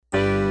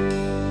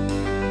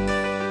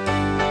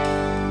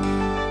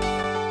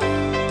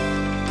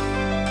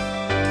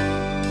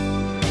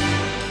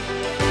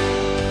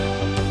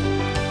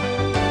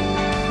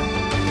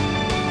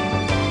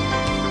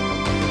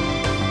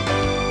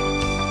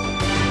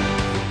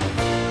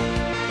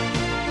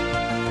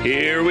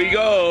Here we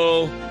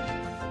go.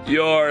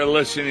 You're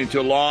listening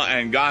to Law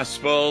and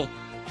Gospel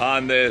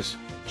on this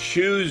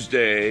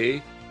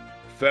Tuesday,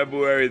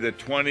 February the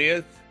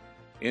 20th,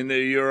 in the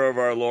year of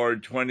our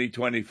Lord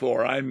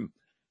 2024. I'm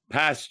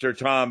Pastor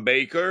Tom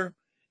Baker,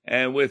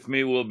 and with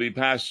me will be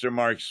Pastor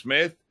Mark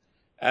Smith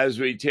as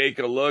we take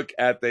a look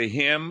at the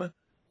hymn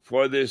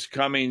for this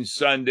coming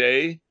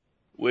Sunday,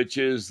 which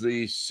is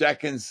the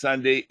second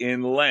Sunday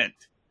in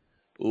Lent.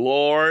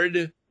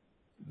 Lord,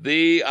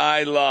 Thee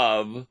I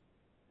love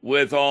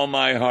with all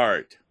my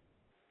heart.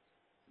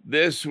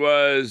 This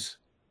was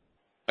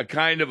a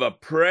kind of a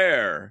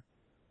prayer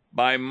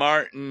by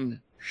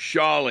Martin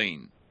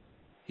Schalling.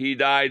 He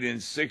died in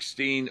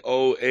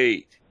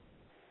 1608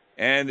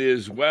 and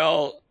is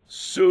well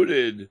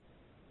suited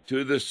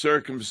to the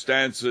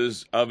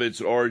circumstances of its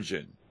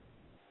origin.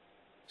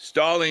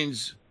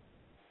 Schalling's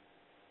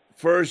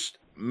first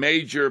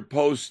major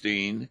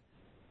posting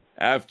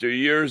after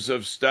years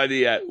of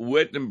study at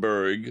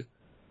Wittenberg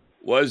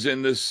was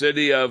in the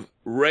city of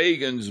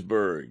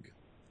Regensburg,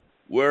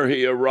 where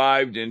he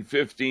arrived in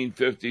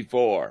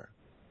 1554.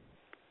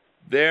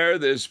 There,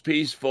 this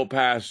peaceful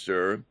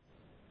pastor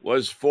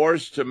was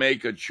forced to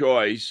make a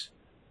choice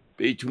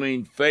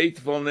between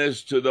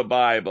faithfulness to the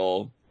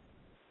Bible,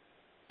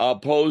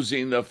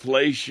 opposing the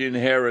Flacian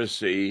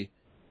heresy,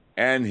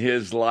 and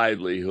his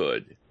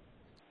livelihood.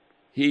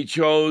 He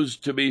chose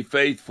to be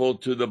faithful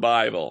to the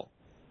Bible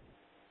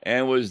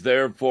and was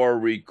therefore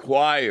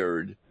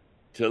required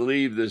to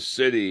leave the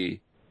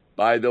city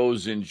by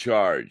those in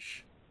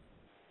charge.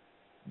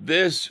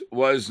 This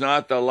was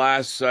not the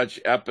last such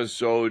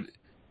episode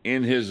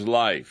in his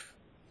life,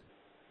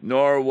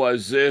 nor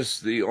was this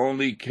the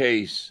only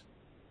case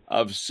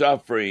of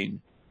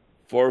suffering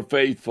for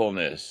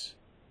faithfulness.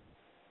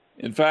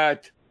 In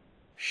fact,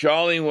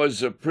 Schalling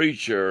was a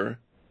preacher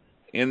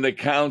in the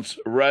Count's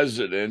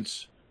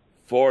residence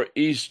for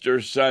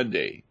Easter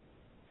Sunday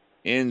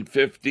in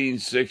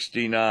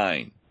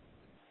 1569,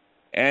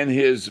 and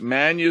his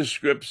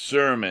manuscript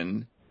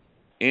sermon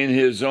in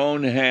his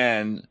own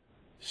hand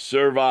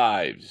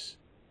survives.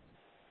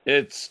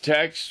 Its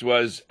text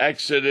was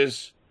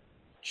Exodus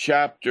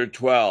chapter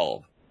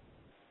 12,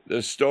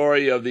 the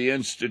story of the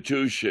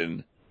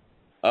institution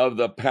of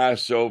the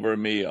Passover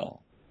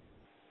meal.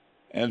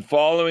 And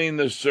following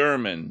the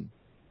sermon,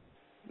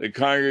 the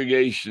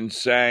congregation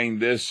sang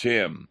this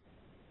hymn,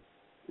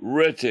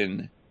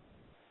 written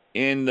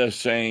in the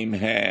same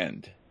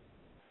hand.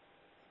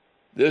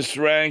 This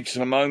ranks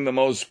among the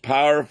most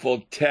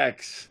powerful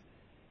texts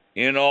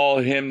in all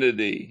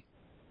hymnody.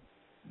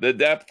 The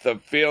depth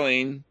of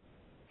feeling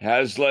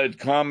has led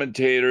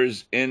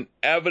commentators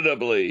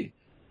inevitably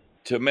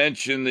to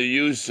mention the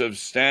use of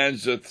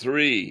stanza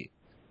 3,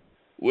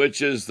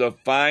 which is the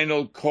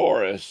final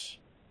chorus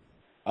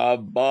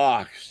of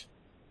Bach's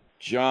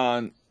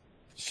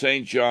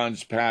St.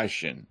 John's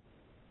Passion,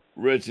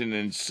 written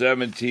in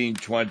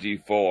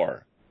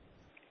 1724.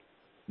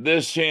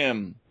 This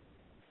hymn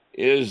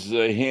is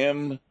the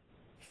hymn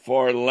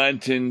for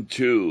Lenten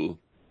 2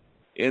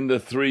 in the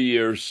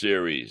 3-year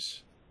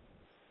series.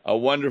 A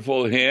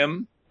wonderful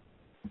hymn,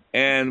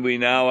 and we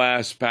now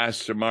ask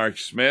Pastor Mark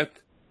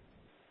Smith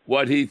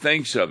what he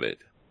thinks of it.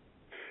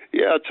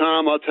 Yeah,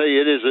 Tom, I'll tell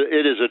you,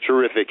 it is a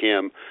terrific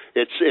hymn.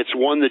 It's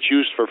one that's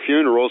used for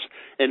funerals.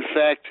 In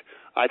fact,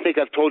 I think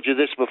I've told you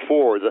this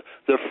before.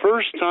 The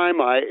first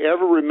time I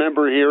ever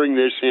remember hearing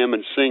this hymn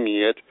and singing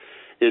it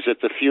is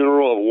at the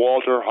funeral of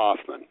Walter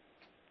Hoffman.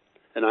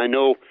 And I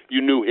know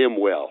you knew him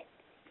well.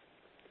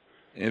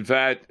 In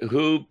fact,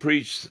 who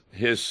preached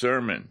his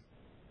sermon?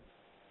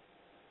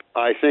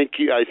 I think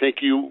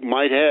you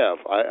might have.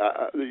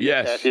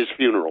 Yes. At his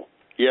funeral.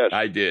 Yes.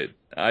 I did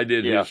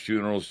his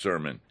funeral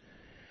sermon.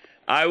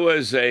 I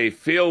was a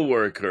field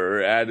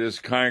worker at his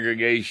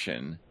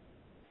congregation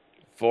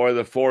for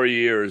the 4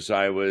 years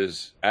I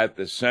was at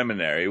the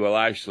seminary. Well,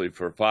 actually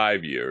for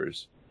 5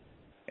 years.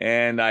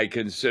 And I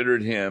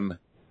considered him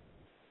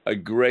a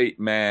great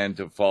man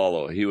to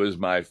follow. He was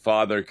my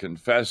father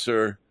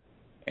confessor,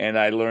 and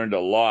I learned a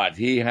lot.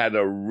 He had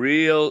a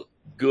real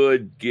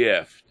good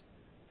gift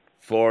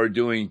for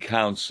doing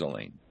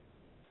counseling,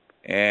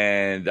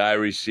 and I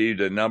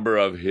received a number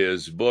of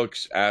his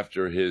books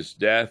after his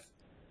death,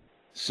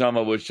 some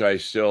of which I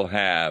still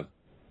have,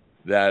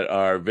 that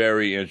are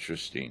very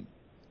interesting.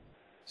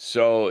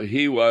 So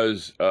he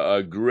was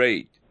a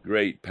great,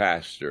 great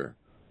pastor.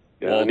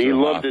 Yeah, and he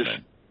loved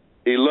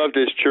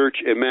his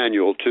church,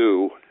 Emmanuel,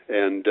 too,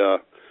 and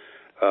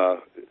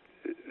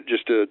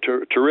just a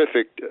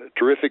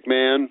terrific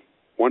man,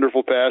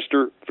 wonderful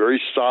pastor, very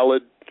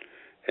solid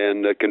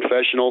and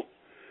confessional.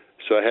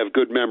 So I have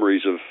good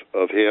memories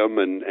of him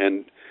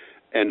and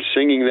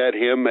singing that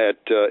hymn at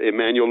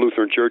Emmanuel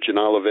Lutheran Church in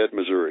Olivet,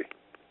 Missouri.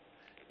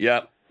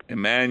 Yep,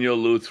 Emmanuel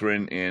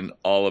Lutheran in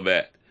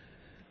Olivet.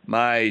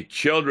 My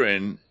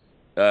children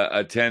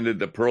attended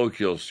the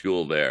parochial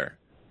school there,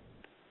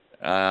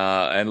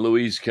 and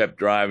Louise kept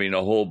driving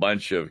a whole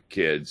bunch of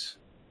kids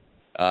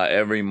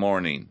every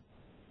morning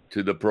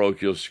to the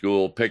parochial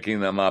school, picking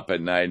them up at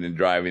night and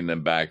driving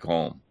them back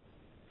home.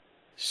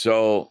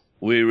 So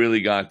we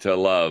really got to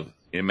love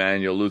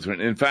Emmanuel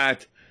Lutheran. In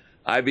fact,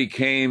 I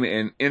became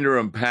an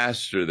interim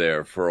pastor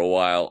there for a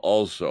while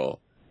also,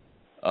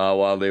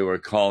 while they were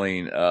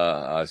calling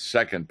a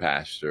second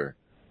pastor.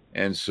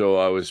 And so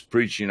I was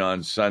preaching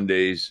on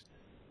Sundays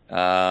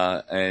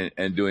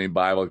and doing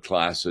Bible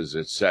classes,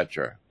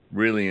 etc.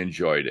 Really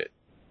enjoyed it.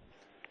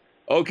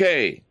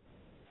 Okay,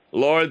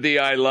 Lord, thee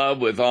I love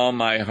with all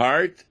my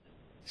heart.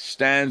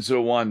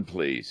 Stanza 1,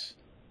 please.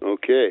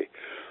 Okay.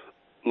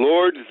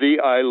 Lord, thee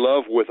I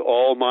love with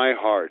all my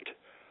heart.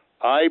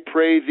 I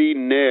pray thee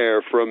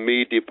ne'er from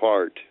me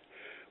depart.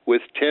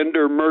 With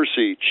tender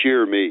mercy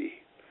cheer me.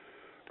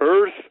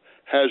 Earth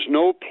has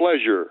no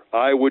pleasure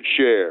I would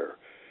share.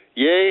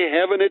 Yea,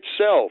 heaven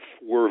itself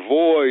were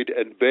void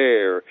and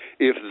bare,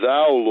 if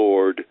thou,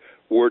 Lord,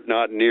 wert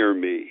not near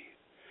me.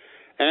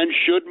 And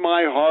should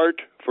my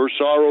heart for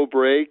sorrow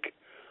break,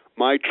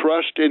 my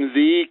trust in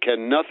thee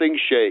can nothing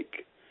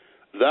shake.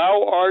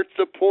 Thou art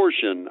the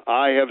portion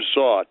I have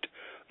sought.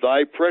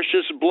 Thy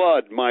precious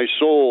blood my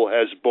soul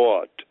has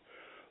bought.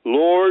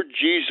 Lord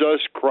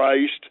Jesus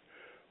Christ,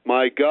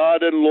 my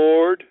God and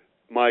Lord,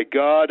 my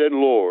God and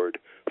Lord,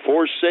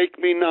 forsake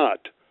me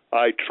not,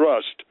 I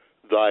trust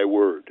thy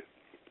word.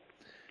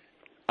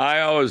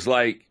 I always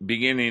like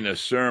beginning a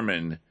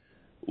sermon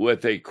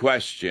with a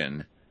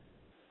question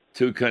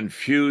to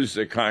confuse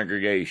the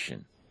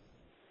congregation.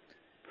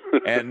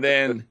 And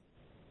then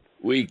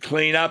we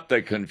clean up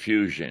the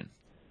confusion.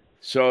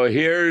 So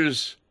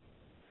here's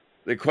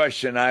the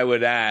question I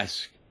would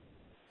ask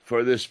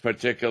for this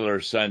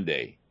particular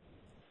Sunday.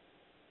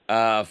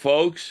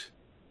 Folks,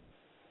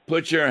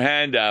 put your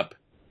hand up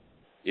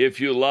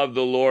if you love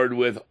the Lord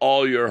with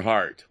all your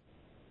heart.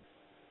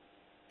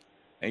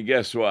 And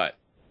guess what?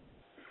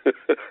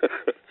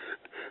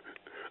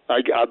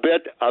 I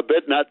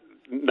bet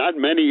not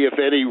many, if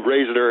any,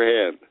 raise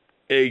their hand.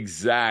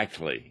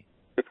 Exactly.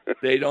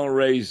 They don't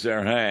raise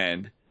their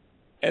hand.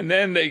 And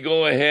then they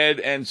go ahead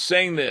and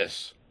sing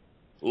this,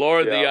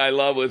 Lord, thee I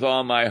love with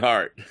all my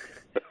heart,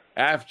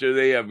 after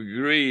they have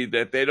agreed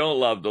that they don't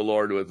love the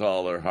Lord with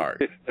all their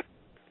heart.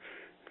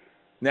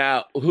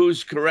 Now,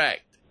 who's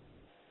correct?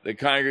 The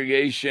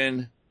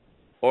congregation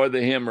or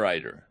the hymn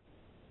writer?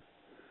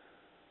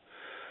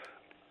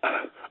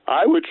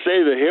 I would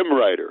say the hymn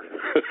writer.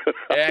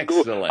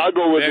 Excellent. I'll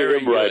go with Very the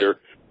hymn writer.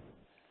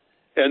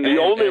 And the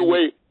only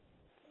way,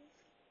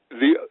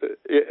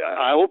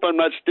 I hope I'm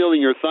not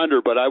stealing your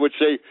thunder, but I would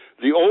say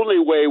the only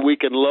way we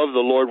can love the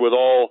Lord with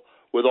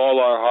all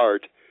our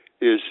heart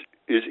is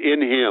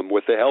in Him,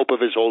 with the help of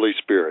His Holy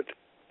Spirit.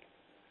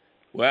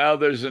 Well,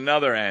 there's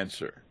another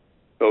answer.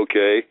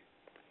 Okay.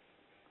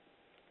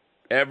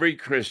 Every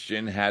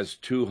Christian has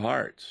two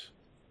hearts.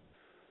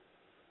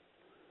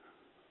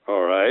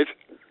 All right.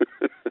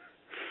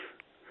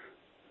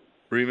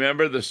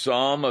 Remember the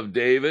Psalm of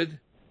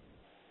David?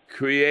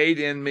 Create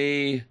in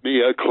me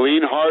a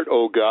clean heart,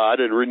 O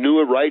God, and renew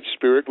a right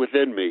spirit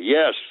within me.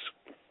 Yes.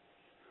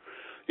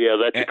 Yeah,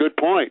 that's a good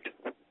point.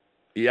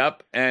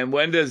 Yep. And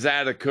when does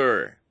that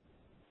occur?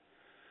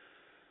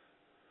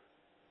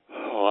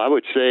 Oh, I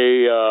would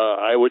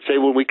say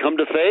when we come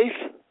to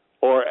faith,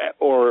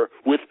 or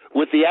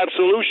with the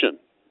absolution.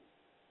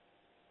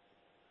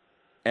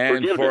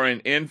 And for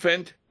an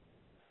infant?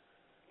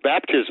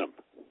 Baptism.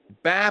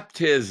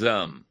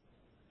 Baptism.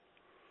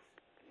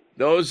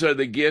 Those are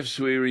the gifts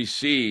we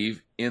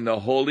receive in the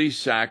holy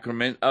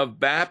sacrament of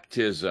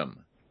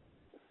baptism.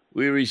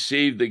 We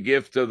receive the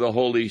gift of the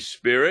Holy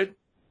Spirit.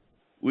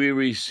 We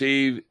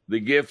receive the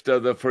gift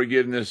of the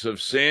forgiveness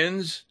of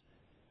sins.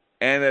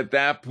 And at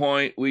that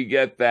point, we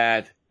get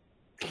that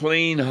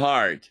clean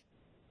heart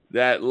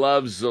that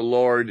loves the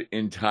Lord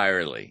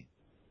entirely.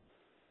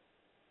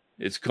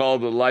 It's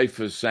called the life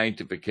of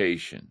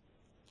sanctification.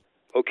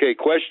 Okay,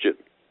 question.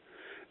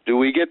 Do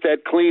we get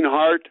that clean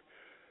heart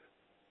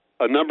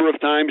a number of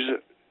times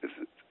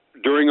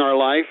during our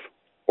life,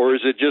 or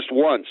is it just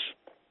once?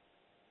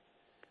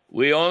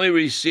 We only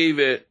receive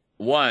it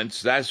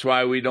once. That's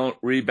why we don't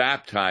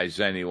rebaptize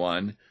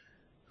anyone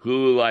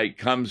who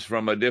comes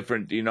from a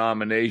different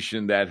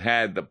denomination that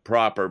had the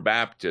proper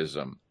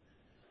baptism,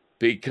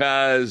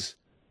 because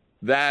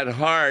that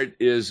heart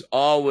is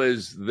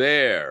always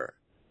there.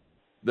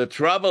 The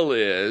trouble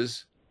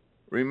is,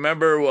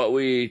 remember what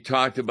we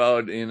talked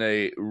about in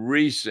a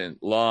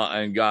recent Law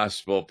and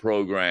Gospel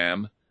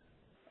program.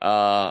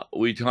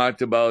 We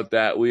talked about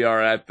that we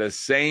are at the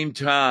same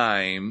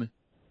time,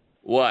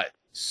 what?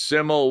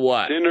 Simul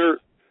what?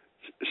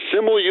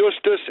 Simul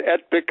justus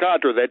et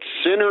peccator, that's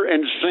sinner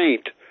and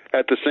saint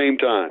at the same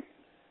time.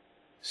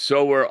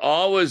 So we're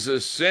always a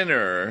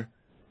sinner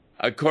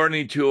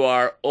according to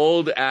our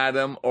old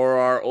Adam or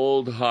our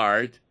old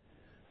heart,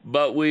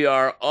 but we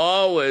are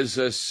always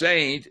a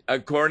saint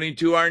according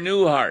to our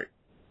new heart.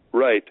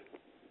 Right.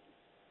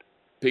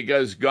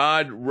 Because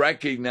God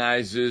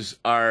recognizes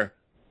our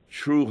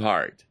true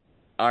heart,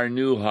 our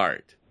new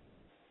heart.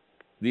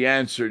 The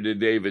answer to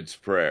David's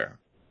prayer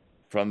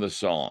from the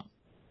Psalm.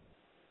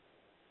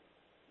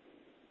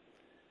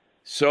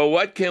 So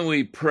what can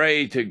we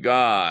pray to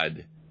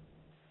God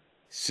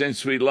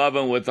since we love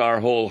him with our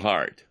whole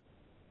heart?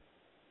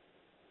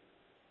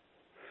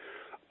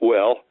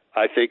 Well,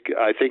 I think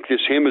this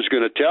hymn is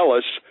going to tell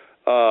us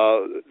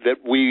that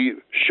we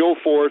show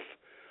forth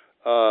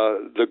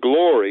the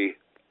glory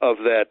of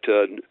that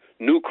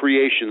new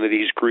creation that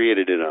he's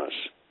created in us.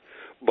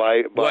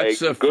 By What's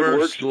the good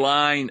first works.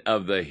 line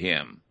of the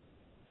hymn?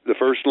 The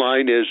first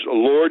line is,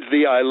 Lord,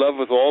 thee I love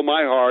with all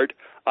my heart.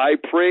 I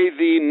pray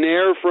thee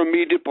ne'er from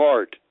me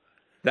depart.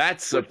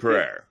 That's the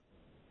prayer.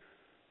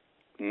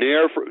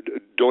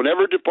 Don't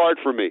ever depart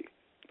from me.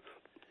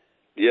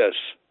 Yes.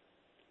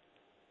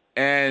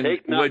 And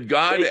would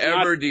God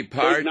ever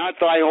depart? Take not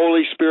thy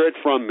Holy Spirit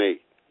from me.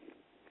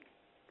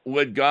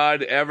 Would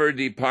God ever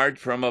depart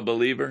from a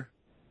believer?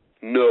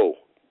 No.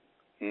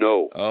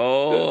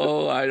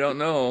 Oh, I don't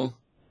know.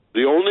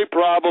 The only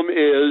problem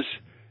is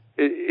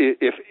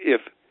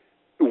if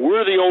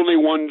we're the only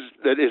ones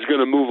that is going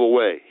to move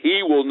away.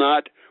 He will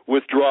not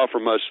withdraw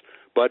from us,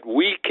 but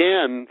we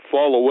can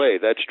fall away.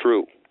 That's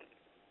true.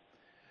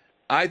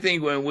 I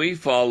think when we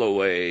fall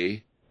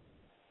away,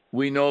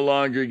 we no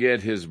longer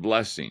get his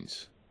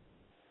blessings.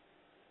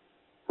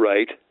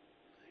 Right.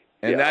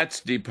 And that's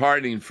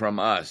departing from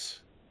us.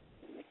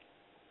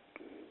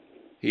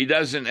 He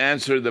doesn't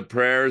answer the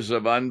prayers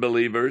of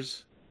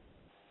unbelievers.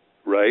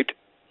 Right.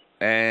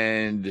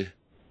 And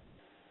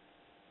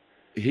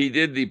he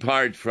did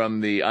depart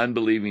from the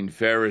unbelieving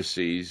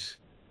Pharisees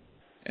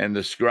and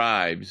the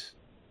scribes,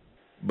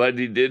 but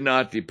he did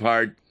not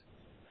depart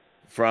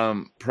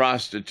from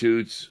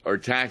prostitutes or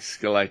tax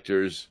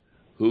collectors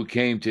who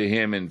came to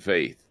him in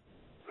faith.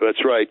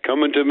 That's right.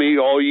 Come unto me,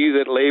 all ye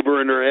that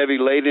labor and are heavy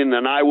laden,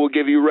 and I will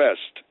give you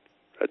rest.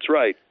 That's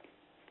right.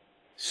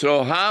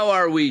 So how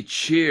are we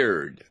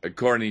cheered,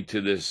 according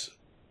to this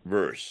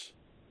verse?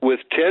 With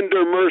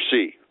tender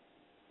mercy.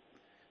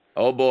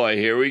 Oh boy,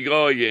 here we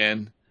go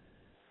again.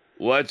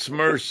 What's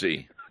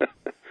mercy?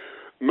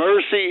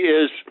 Mercy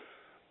is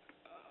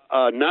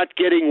not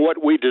getting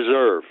what we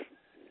deserve.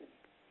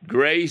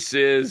 Grace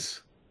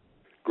is?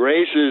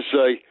 Grace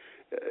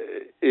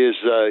is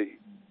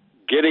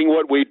getting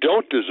what we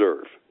don't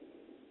deserve.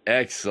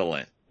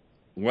 Excellent.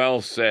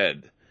 Well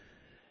said.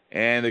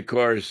 And of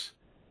course,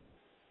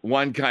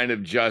 one kind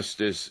of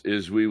justice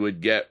is we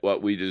would get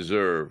what we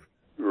deserve.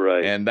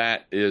 Right. And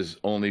that is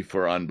only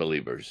for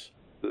unbelievers.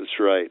 That's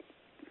right.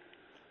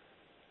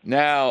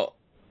 Now,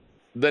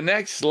 the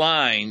next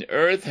line,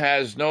 earth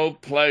has no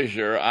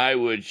pleasure I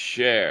would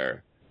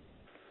share,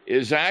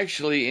 is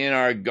actually in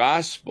our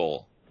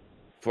gospel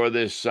for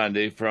this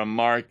Sunday from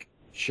Mark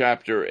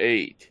chapter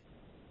 8.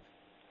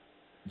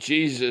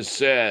 Jesus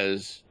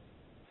says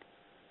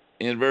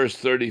in verse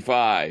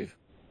 35,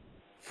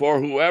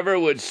 for whoever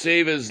would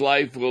save his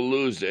life will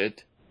lose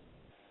it,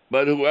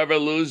 but whoever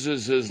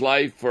loses his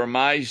life for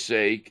my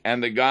sake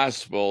and the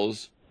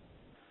gospel's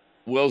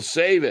will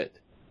save it.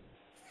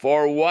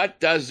 For what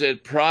does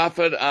it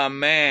profit a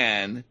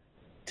man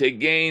to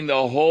gain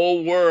the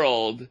whole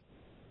world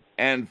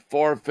and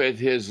forfeit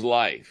his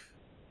life?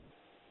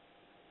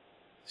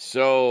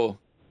 So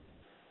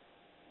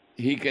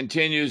he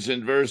continues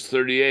in verse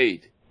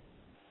 38,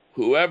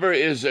 whoever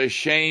is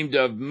ashamed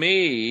of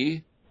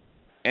me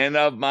and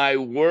of my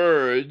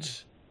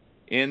words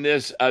in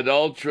this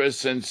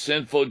adulterous and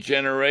sinful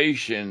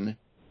generation,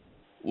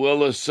 will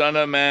the Son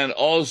of Man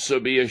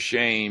also be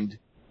ashamed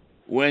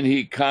when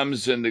he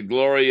comes in the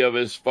glory of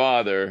his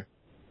Father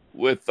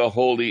with the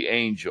holy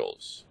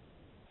angels.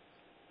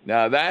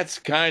 Now that's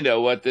kind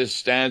of what this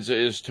stanza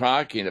is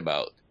talking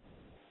about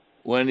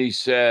when he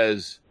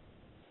says,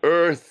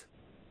 earth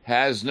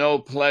has no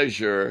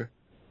pleasure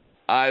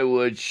I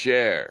would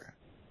share.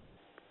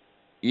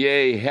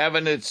 Yea,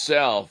 heaven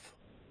itself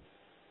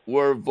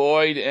were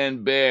void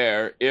and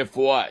bare, if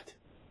what?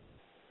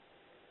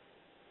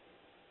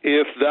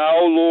 If thou,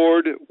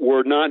 Lord,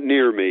 were not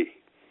near me.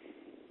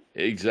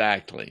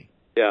 Exactly.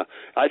 Yeah.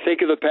 I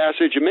think of the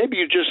passage, and maybe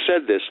you just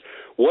said this,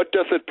 what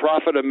doth it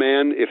profit a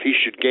man if he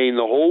should gain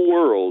the whole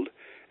world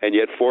and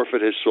yet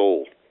forfeit his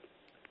soul?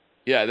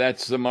 Yeah,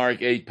 that's the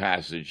Mark 8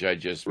 passage I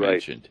just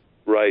mentioned.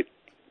 Right.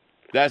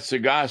 That's the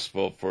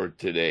gospel for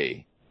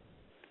today.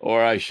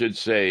 Or I should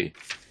say,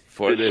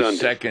 for this Sunday.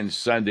 Second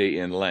Sunday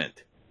in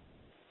Lent.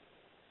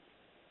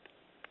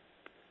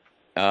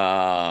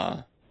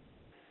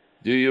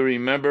 Do you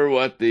remember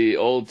what the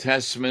Old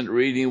Testament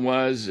reading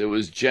was? It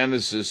was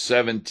Genesis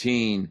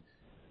 17,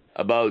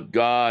 about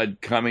God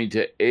coming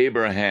to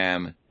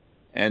Abraham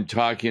and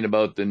talking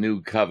about the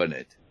new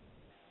covenant.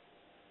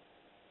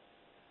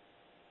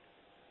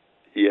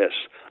 Yes,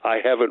 I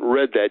haven't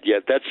read that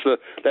yet. That's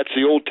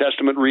the Old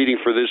Testament reading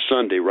for this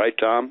Sunday, right,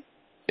 Tom?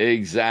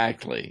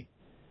 Exactly.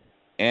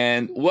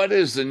 And what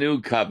is the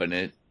new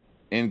covenant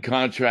in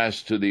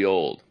contrast to the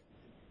old?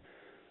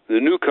 The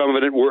new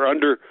covenant, we're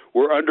under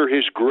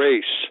His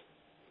grace.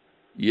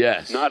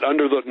 Yes. Not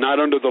under the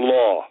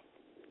law.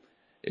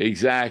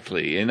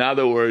 Exactly. In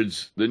other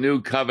words, the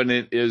new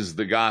covenant is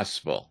the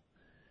gospel.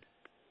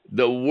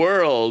 The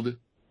world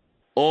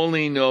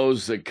only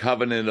knows the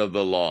covenant of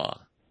the law.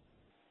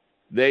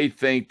 They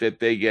think that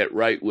they get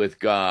right with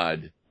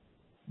God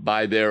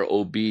by their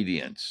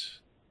obedience.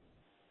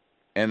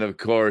 And of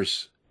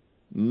course,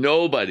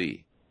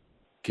 nobody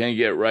can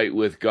get right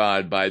with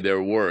God by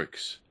their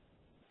works,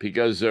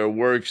 because their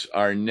works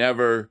are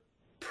never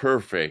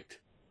perfect,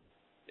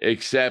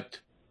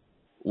 except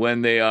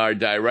when they are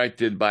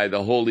directed by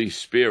the Holy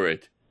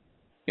Spirit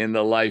in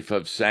the life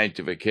of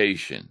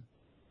sanctification.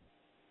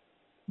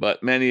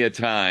 But many a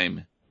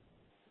time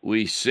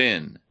we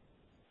sin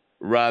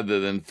rather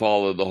than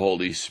follow the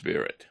Holy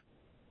Spirit.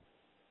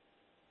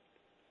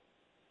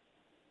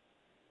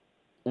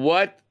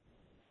 What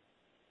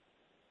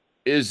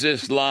is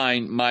this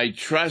line, my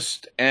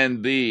trust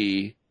and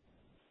thee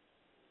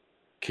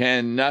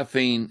can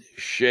nothing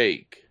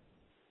shake?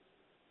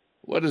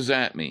 What does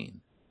that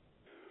mean?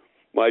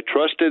 My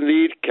trust in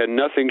thee can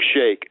nothing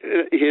shake.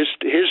 His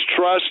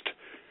trust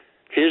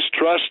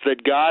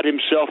that God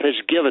himself has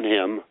given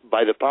him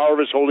by the power of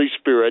his Holy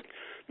Spirit,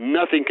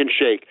 nothing can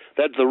shake.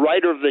 That the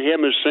writer of the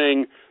hymn is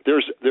saying,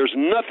 there's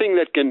nothing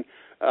that can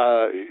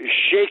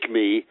shake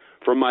me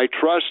from my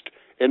trust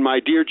in my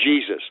dear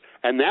Jesus.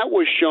 And that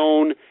was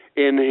shown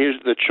in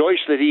the choice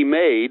that he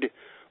made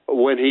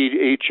when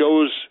he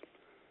chose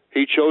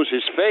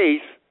his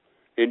faith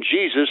in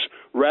Jesus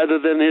rather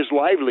than his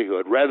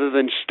livelihood, rather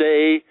than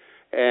stay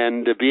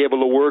and to be able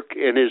to work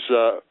in his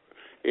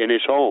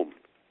home.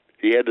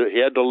 He had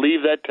to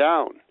leave that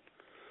town.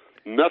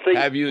 Nothing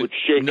Have you would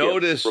shake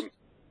noticed him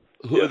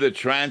who the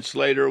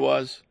translator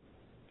was?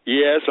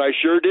 Yes, I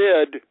sure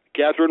did.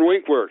 Catherine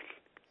Winkworth.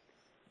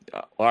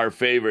 Our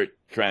favorite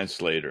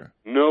translator.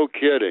 No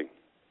kidding.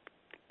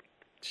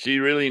 She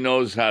really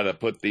knows how to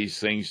put these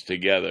things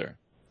together.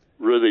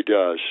 Really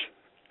does.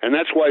 And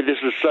that's why this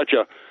is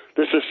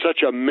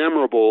such a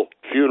memorable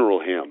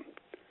funeral hymn.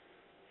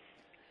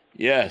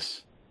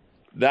 Yes.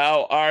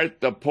 Thou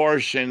art the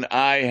portion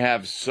I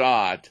have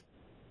sought.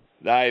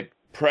 Thy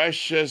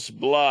precious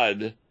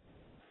blood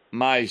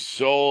my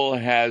soul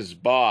has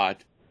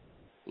bought,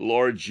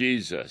 Lord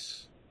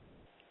Jesus.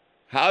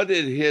 How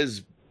did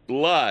his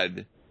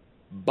blood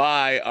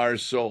buy our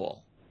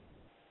soul?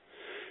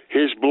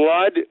 His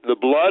blood, the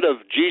blood of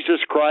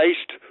Jesus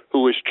Christ,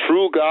 who is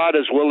true God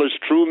as well as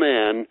true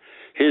man,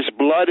 his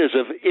blood is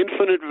of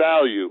infinite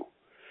value.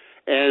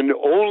 And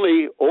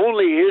only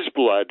his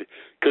blood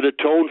could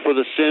atone for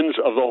the sins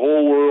of the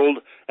whole world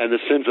and the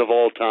sins of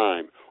all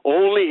time.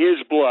 Only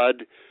his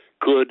blood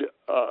could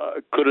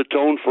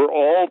atone for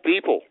all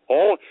people,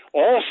 all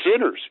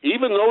sinners,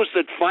 even those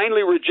that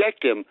finally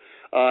reject him,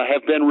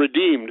 have been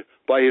redeemed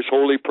by his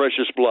holy,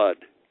 precious blood.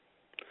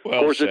 Well of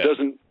course, said.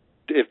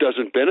 it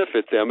doesn't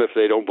benefit them if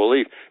they don't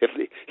believe.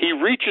 He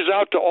reaches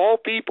out to all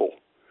people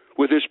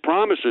with his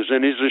promises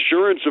and his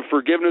assurance of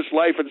forgiveness,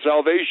 life, and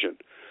salvation.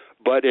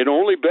 But it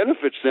only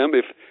benefits them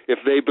if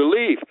they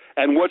believe.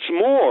 And what's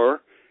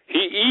more,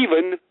 he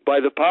even, by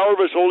the power of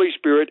his Holy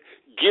Spirit,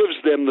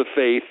 gives them the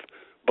faith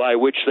by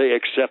which they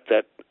accept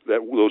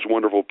those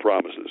wonderful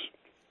promises.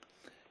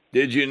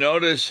 Did you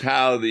notice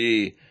how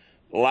the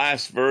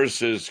last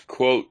verses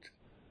quote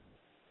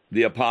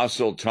the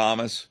Apostle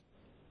Thomas?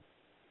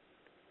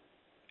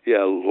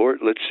 Yeah, Lord,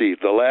 let's see.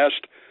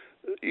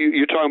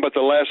 You're talking about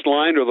the last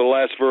line or the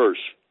last verse?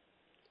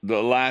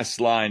 The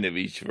last line of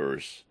each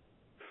verse.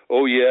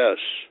 Oh, yes.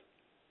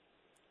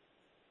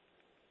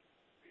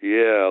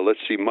 Yeah, let's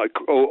see.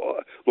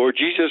 Lord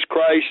Jesus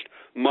Christ,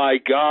 my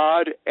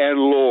God and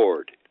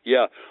Lord.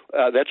 Yeah,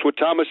 that's what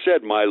Thomas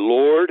said, my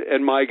Lord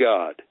and my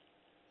God.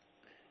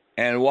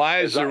 And why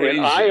is the reason?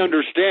 And I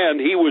understand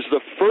he was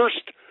the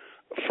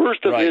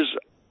first of his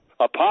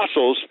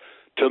apostles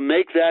to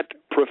make that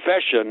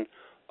profession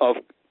of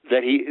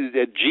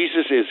that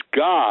Jesus is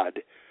God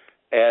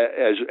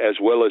as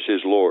well as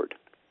his Lord.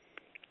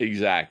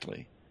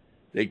 Exactly.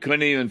 They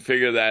couldn't even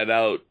figure that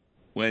out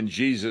when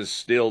Jesus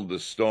stilled the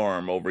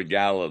storm over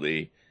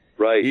Galilee.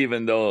 Right.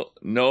 Even though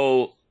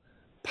no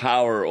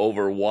power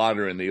over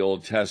water in the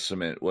Old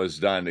Testament was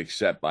done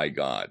except by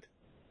God.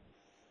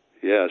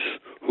 Yes.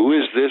 Who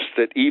is this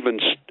that even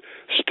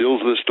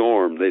stills the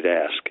storm, they'd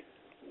ask.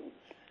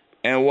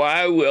 And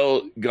why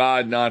will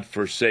God not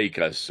forsake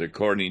us,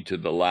 according to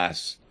the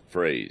last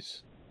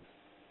phrase?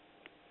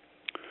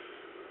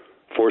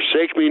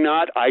 Forsake me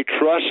not, I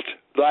trust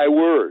thy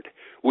word.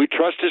 We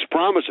trust his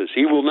promises.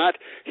 He will not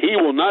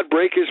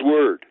break his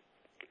word.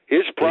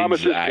 His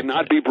promises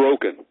cannot be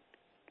broken.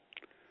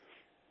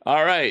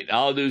 All right,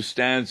 I'll do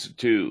stanza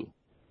 2.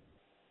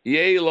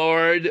 Yea,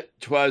 Lord,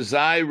 'twas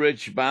thy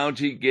rich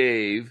bounty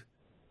gave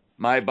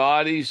my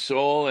body,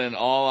 soul, and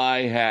all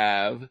I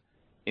have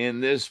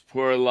in this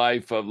poor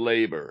life of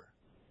labor.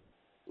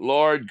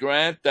 Lord,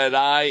 grant that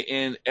I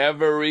in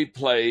every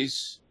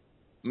place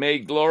may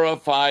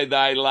glorify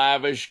thy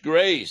lavish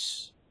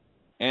grace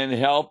and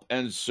help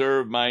and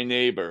serve my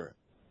neighbor.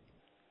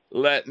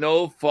 Let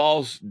no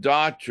false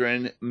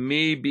doctrine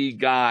me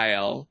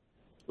beguile.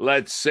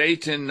 Let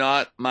Satan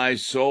not my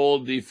soul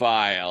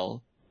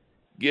defile.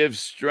 Give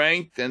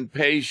strength and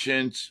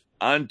patience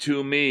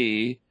unto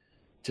me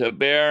to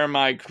bear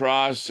my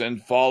cross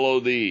and follow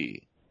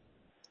thee.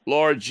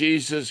 Lord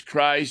Jesus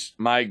Christ,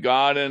 my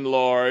God and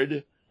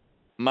Lord,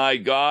 my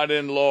God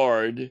and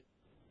Lord,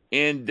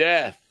 in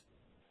death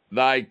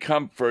thy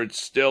comfort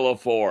still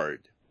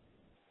afford.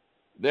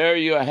 There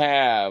you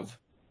have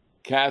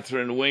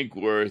Catherine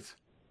Winkworth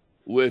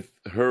with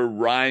her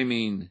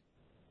rhyming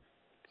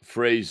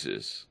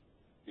phrases.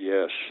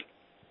 Yes.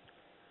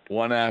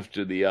 One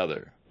after the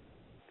other.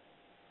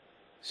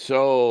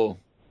 So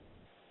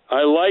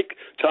I like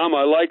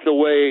the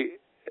way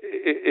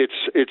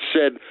it's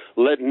said,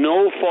 let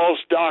no false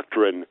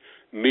doctrine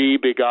me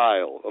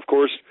beguile. Of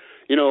course,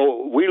 we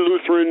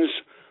Lutherans,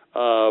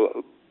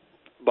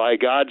 by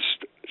God's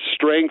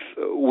strength,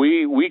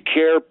 we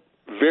care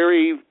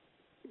very,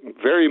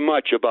 very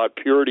much about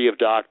purity of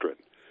doctrine.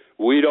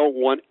 We don't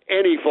want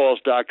any false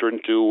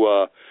doctrine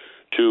to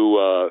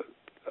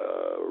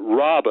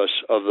rob us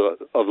of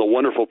the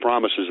wonderful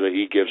promises that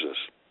he gives us.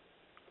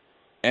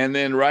 And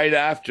then right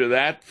after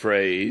that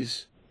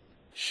phrase,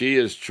 she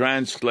has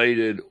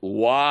translated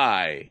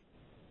why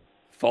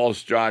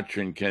false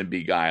doctrine can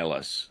beguile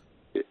us.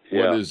 Yeah.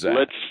 What is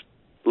that?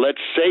 Let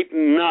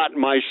Satan not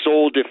my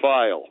soul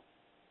defile.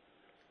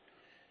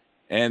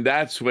 And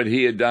that's what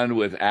he had done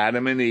with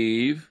Adam and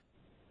Eve,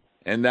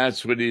 and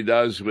that's what he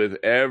does with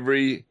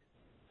every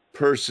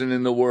person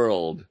in the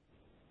world,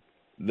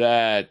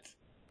 that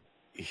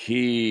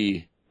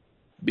he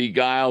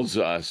beguiles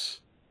us,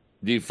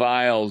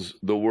 defiles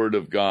the word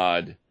of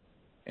God,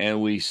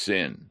 and we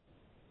sin.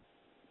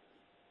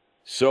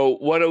 So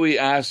what are we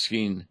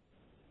asking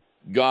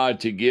God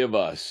to give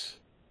us?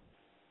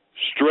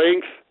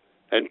 Strength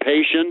and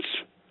patience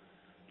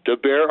to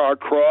bear our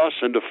cross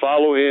and to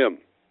follow him.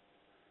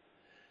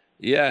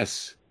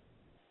 Yes,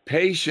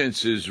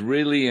 patience is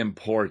really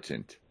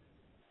important.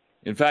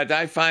 In fact,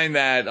 I find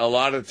that a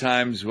lot of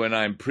times when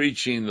I'm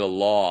preaching the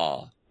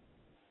law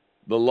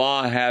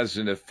has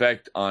an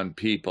effect on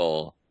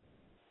people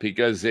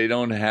because they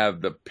don't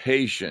have the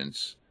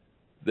patience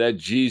that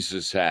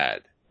Jesus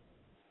had.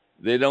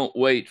 They don't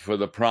wait for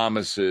the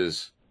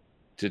promises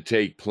to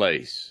take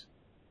place.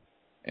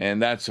 And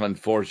that's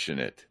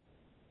unfortunate.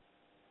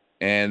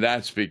 And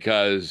that's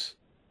because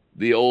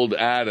the old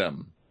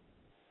Adam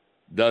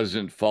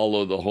doesn't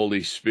follow the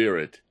Holy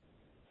Spirit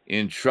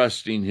in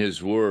trusting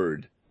his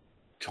word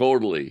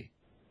totally.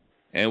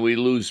 And we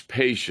lose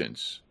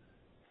patience,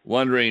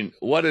 wondering,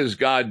 what is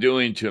God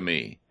doing to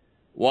me?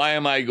 Why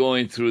am I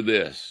going through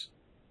this?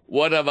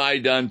 What have I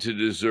done to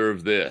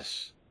deserve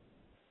this?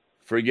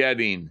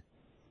 Forgetting,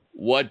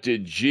 what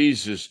did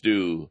Jesus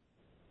do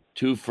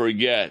to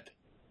forget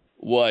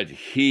what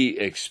he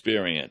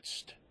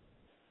experienced?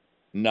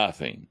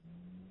 Nothing.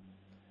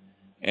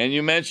 And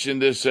you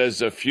mentioned this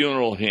as a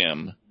funeral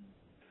hymn,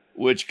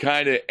 which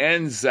kind of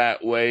ends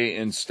that way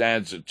in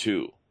stanza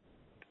 2.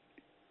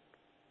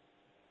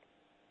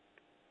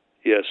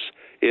 Yes.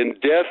 In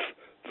death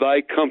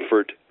thy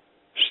comfort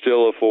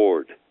still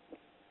afford.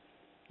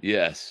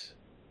 Yes.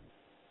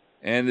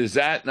 And is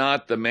that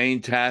not the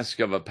main task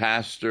of a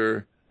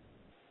pastor?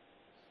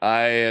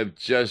 I have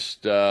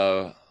just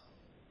heard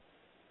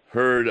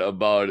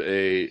about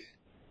a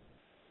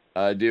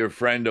dear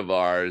friend of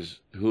ours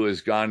who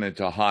has gone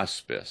into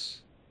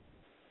hospice.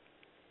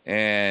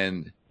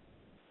 And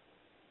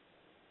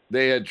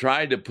they had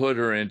tried to put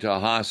her into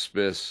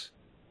hospice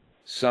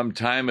some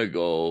time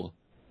ago,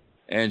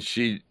 and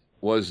she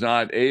was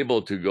not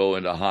able to go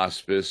into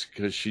hospice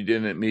because she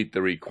didn't meet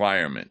the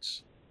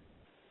requirements.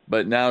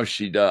 But now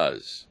she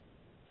does.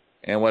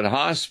 And what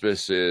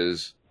hospice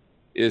is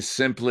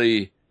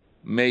simply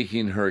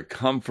making her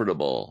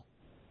comfortable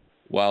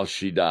while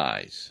she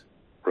dies.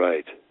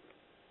 Right.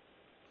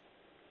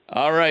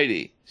 All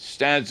righty.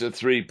 Stanza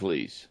 3,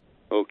 please.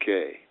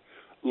 Okay.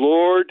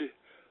 Lord,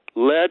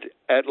 let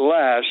at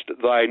last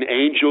thine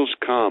angels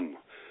come,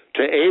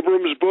 to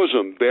Abram's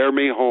bosom bear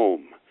me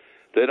home,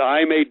 that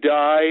I may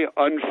die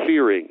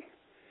unfearing,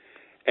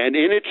 and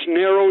in its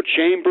narrow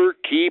chamber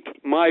keep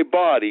my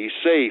body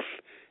safe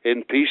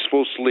in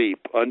peaceful sleep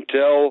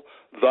until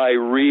thy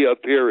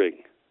reappearing.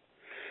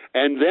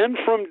 And then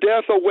from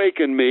death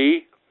awaken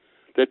me,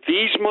 that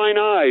these mine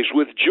eyes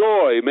with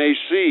joy may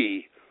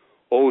see,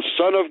 O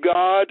Son of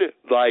God,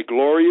 thy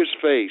glorious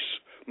face,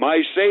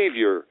 my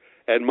Savior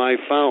and my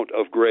fount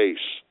of grace.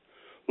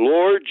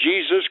 Lord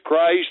Jesus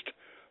Christ,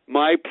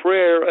 my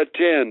prayer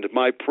attend,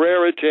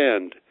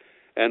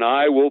 and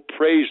I will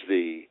praise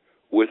thee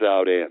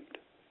without end.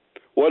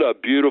 What a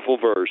beautiful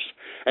verse.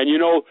 And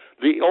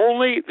the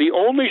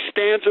only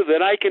stanza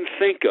that I can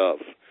think of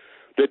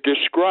that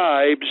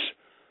describes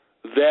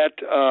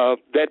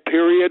that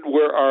period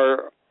where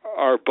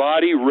our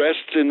body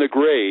rests in the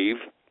grave,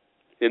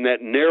 in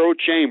that narrow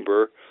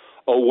chamber,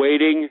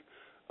 awaiting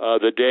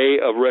the day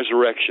of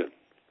resurrection.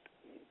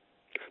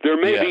 There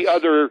may be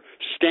other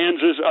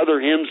stanzas, other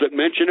hymns that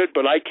mention it,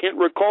 but I can't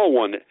recall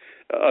one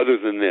other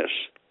than this.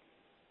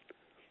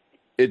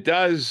 It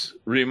does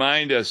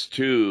remind us,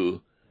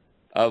 too,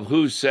 of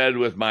who said,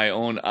 with my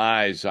own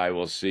eyes I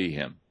will see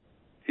him.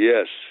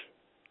 Yes.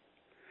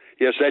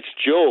 Yes, that's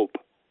Job.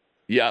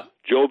 Yep.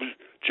 Job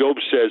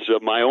says,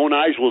 my own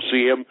eyes will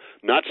see him,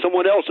 not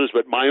someone else's,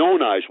 but my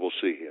own eyes will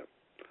see him.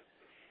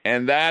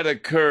 And that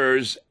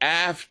occurs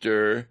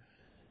after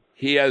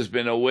he has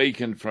been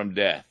awakened from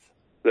death.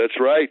 That's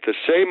right. The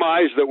same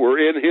eyes that were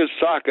in his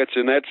sockets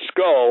in that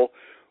skull,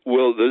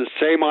 the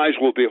same eyes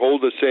will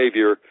behold the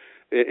Savior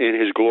in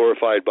his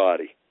glorified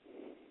body.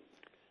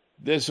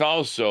 This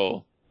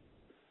also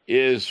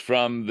is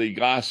from the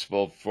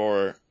gospel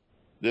for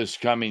this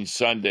coming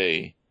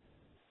Sunday,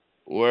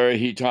 where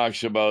he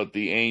talks about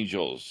the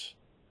angels.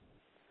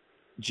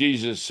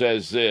 Jesus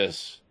says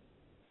this,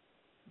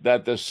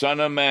 that the Son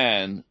of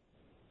Man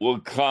will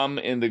come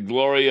in the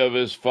glory of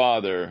his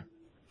Father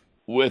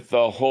with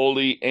the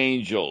holy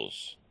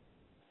angels.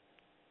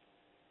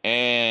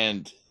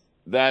 And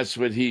that's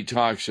what he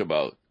talks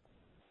about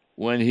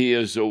when he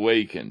is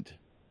awakened.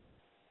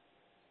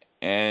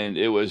 And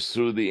it was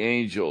through the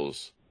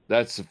angels.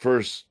 That's the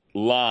first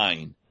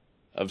line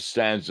of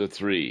stanza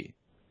 3.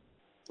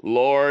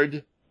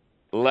 Lord,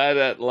 let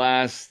at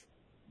last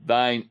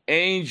thine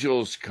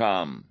angels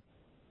come,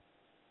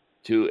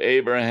 to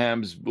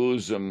Abraham's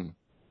bosom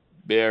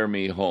bear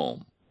me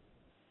home.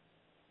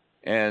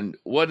 And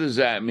what does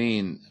that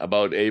mean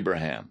about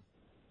Abraham?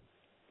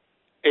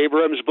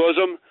 Abraham's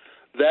bosom,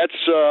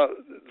 that's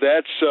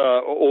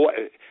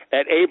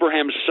at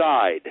Abraham's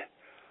side.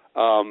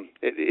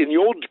 In the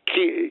old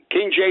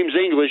King James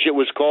English, it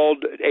was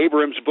called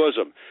Abraham's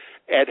bosom.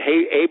 At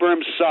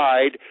Abraham's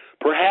side,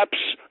 perhaps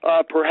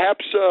a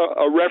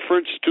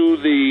reference to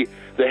the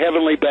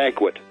heavenly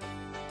banquet.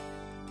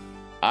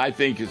 I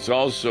think it's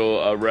also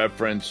a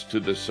reference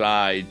to the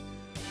side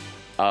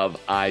of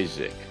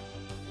Isaac,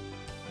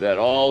 that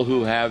all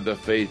who have the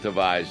faith of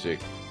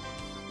Isaac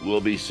will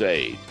be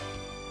saved.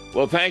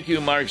 Well, thank you,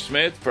 Mark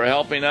Smith, for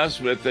helping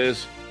us with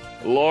this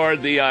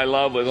Lord, Thee I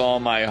Love with All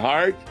My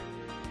Heart.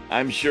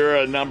 I'm sure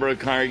a number of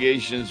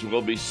congregations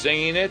will be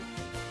singing it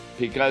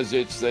because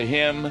it's the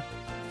hymn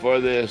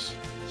for this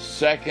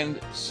second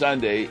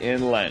Sunday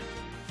in Lent.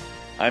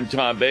 I'm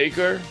Tom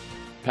Baker,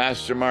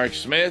 Pastor Mark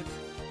Smith.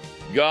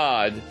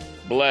 God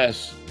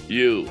bless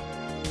you.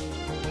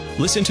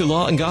 Listen to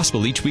Law and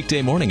Gospel each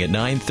weekday morning at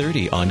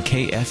 9:30 on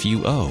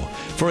KFUO.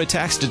 For a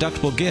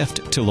tax-deductible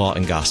gift to Law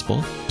and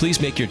Gospel,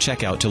 please make your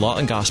check out to Law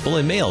and Gospel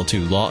and mail to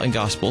Law and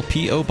Gospel,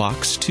 P.O.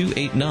 Box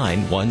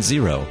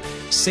 28910,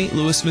 St.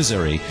 Louis,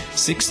 Missouri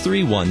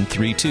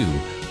 63132,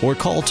 or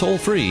call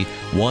toll-free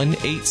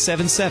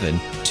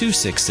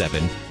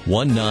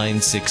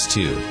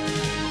 1-877-267-1962.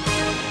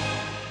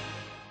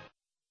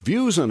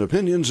 Views and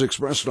opinions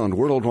expressed on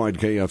Worldwide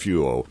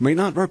KFUO may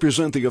not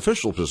represent the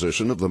official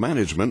position of the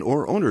management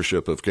or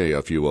ownership of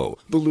KFUO,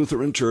 the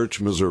Lutheran Church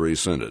Missouri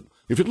Synod.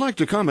 If you'd like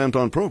to comment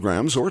on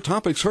programs or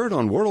topics heard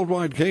on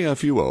Worldwide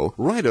KFUO,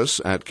 write us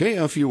at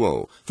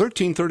KFUO,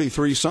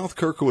 1333 South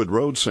Kirkwood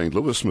Road, St.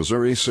 Louis,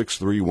 Missouri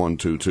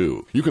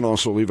 63122. You can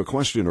also leave a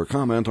question or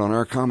comment on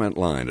our comment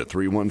line at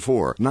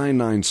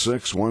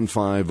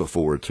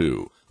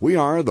 314-996-1542. We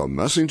are the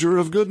messenger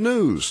of good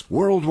news,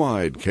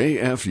 Worldwide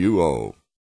KFUO.